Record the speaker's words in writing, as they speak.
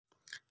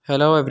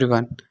Hello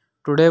everyone.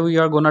 Today we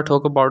are going to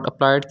talk about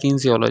applied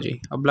kinesiology.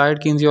 Applied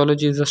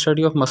kinesiology is the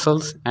study of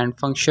muscles and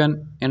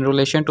function in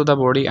relation to the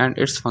body and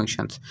its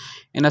functions.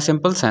 In a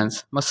simple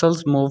sense,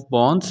 muscles move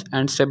bones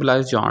and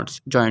stabilize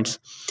joints.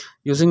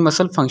 Using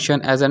muscle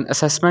function as an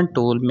assessment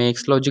tool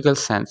makes logical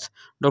sense.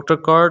 Dr.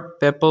 Kurt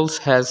Pepples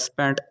has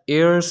spent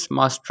years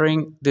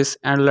mastering this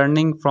and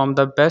learning from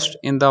the best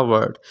in the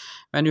world.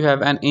 When you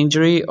have an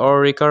injury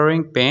or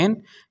recurring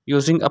pain,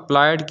 using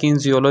applied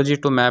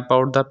kinesiology to map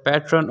out the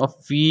pattern of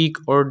weak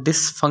or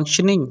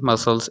dysfunctioning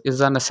muscles is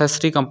a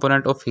necessary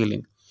component of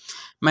healing.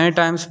 Many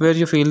times, where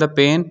you feel the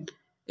pain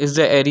is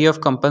the area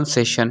of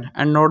compensation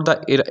and not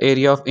the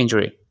area of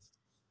injury.